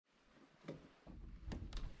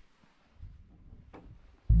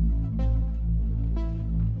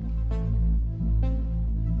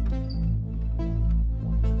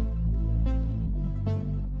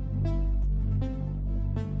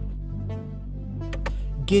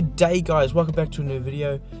Good day, guys, welcome back to a new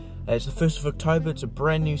video. It's the 1st of October. It's a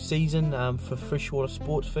brand new season for freshwater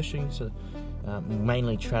sports fishing, so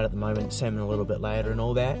mainly trout at the moment, salmon a little bit later and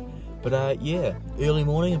all that. But yeah, early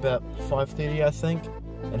morning, about 5:30 I think,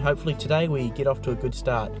 and hopefully today we get off to a good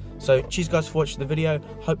start. So cheers guys for watching the video,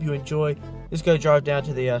 hope you enjoy. Let's go drive down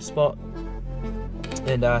to the spot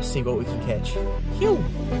and see what we can catch. Phew.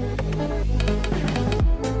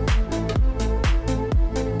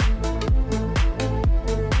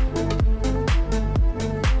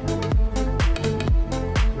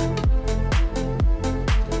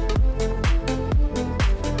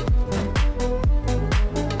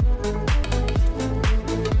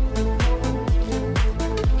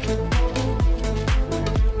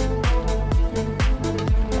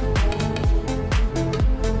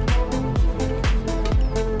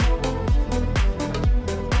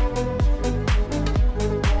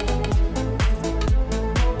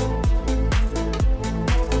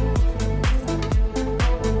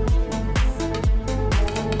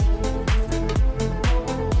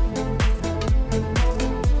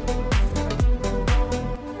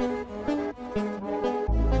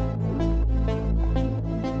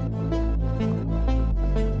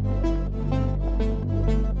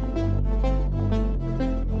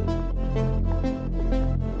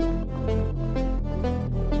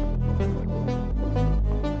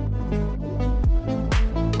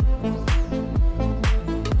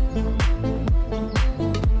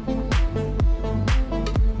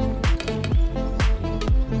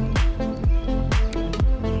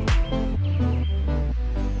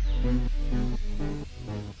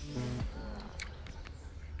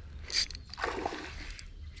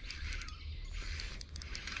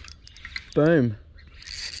 Boom.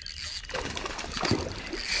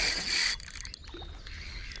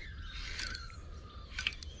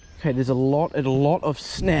 Okay, there's a lot of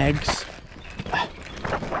snags.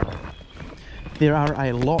 There are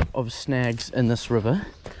a lot of snags in this river,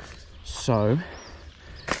 so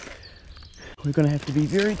we're going to have to be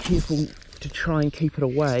very careful to try and keep it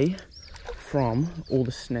away from all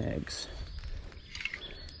the snags.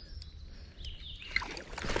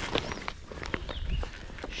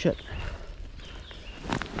 Shit.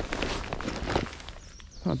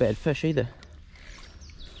 Not a bad fish either.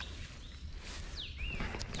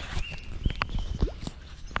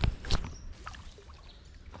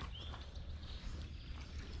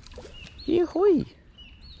 Yee-hoo!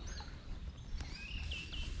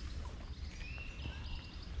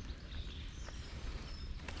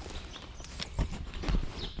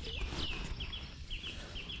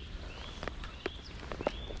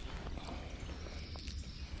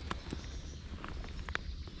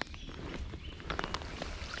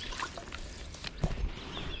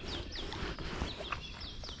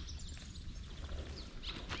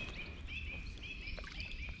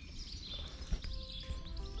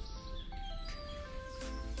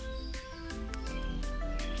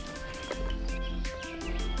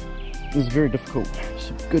 This is very difficult.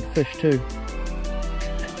 Some good fish too.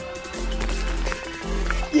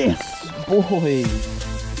 Yes, boy.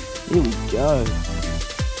 Here we go.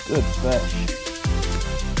 Good fish.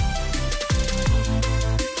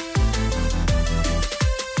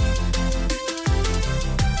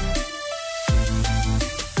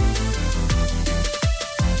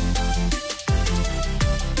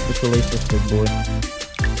 Let's release this big boy.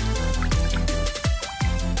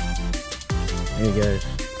 There he goes.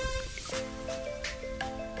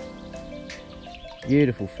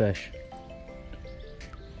 Beautiful fish.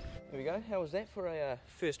 There we go. How was that for a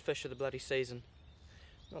first fish of the bloody season?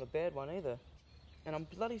 Not a bad one either. And I'm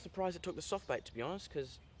bloody surprised it took the soft bait, to be honest,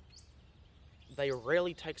 because they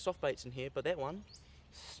rarely take soft baits in here, but that one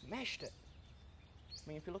smashed it. I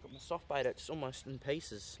mean, if you look at my soft bait, it's almost in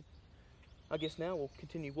pieces. I guess now we'll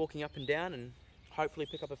continue walking up and down and hopefully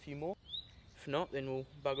pick up a few more. If not, then we'll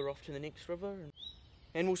bugger off to the next river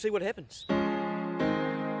and we'll see what happens.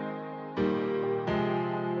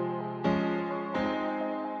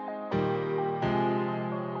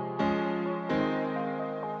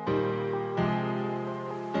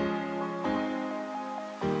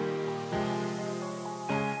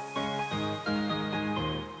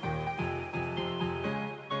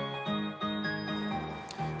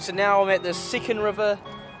 So now I'm at the second river.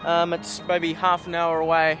 It's maybe half an hour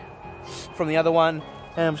away from the other one,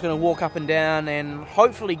 and I'm just going to walk up and down and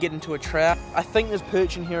hopefully get into a trout. I think there's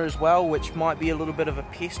perch in here as well, which might be a little bit of a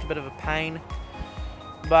pest, a bit of a pain,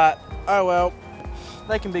 but oh well,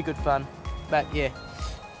 they can be good fun. But yeah,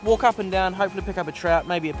 walk up and down, hopefully pick up a trout,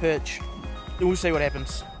 maybe a perch, and we'll see what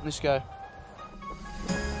happens. Let's go.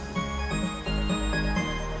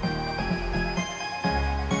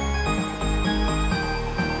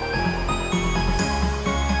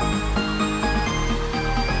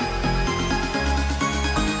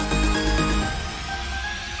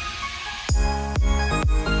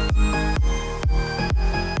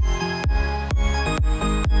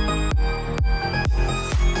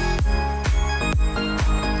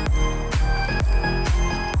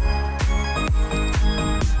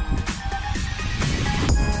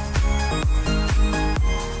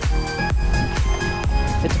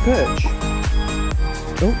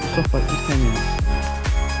 Oh, the softbait just came out.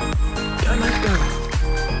 Go, mate, go.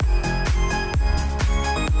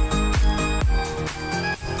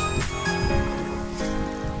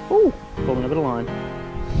 Oh, pulling a bit of line.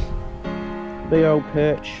 Big old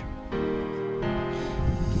perch.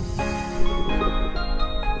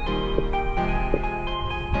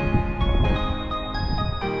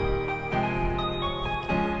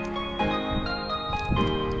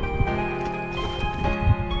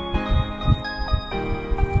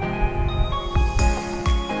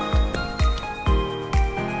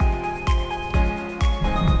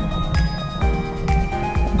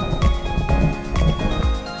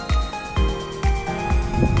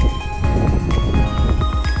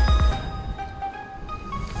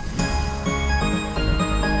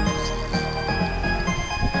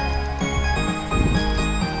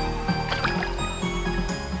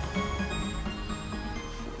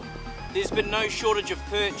 There's been no shortage of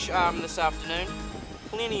perch this afternoon.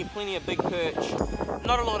 Plenty of big perch.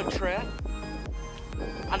 Not a lot of trout.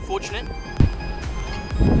 Unfortunate.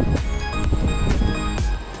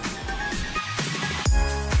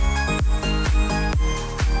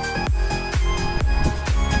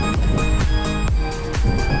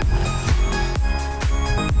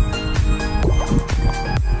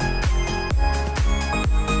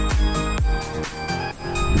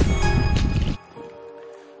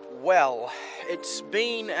 Well, it's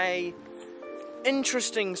been a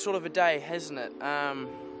interesting sort of a day, hasn't it?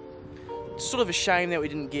 It's sort of a shame that we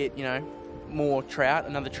didn't get, you know, more trout,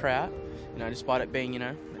 another trout, you know, despite it being, you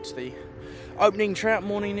know, it's the opening trout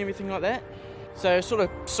morning and everything like that. So sort of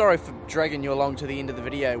sorry for dragging you along to the end of the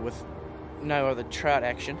video with no other trout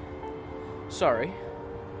action. Sorry.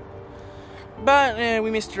 But we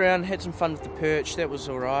messed around, had some fun with the perch, that was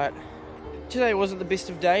alright. Today wasn't the best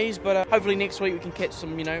of days, but hopefully next week we can catch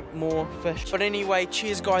some, you know, more fish. But anyway,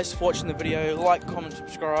 cheers guys for watching the video. Like, comment,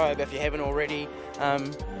 subscribe if you haven't already.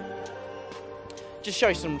 Just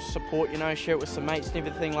show some support, you know, share it with some mates and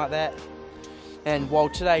everything like that. And while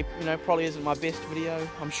today, you know, probably isn't my best video,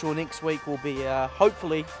 I'm sure next week will be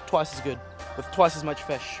hopefully twice as good, with twice as much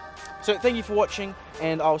fish. So thank you for watching,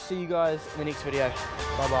 and I'll see you guys in the next video.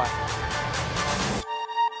 Bye bye.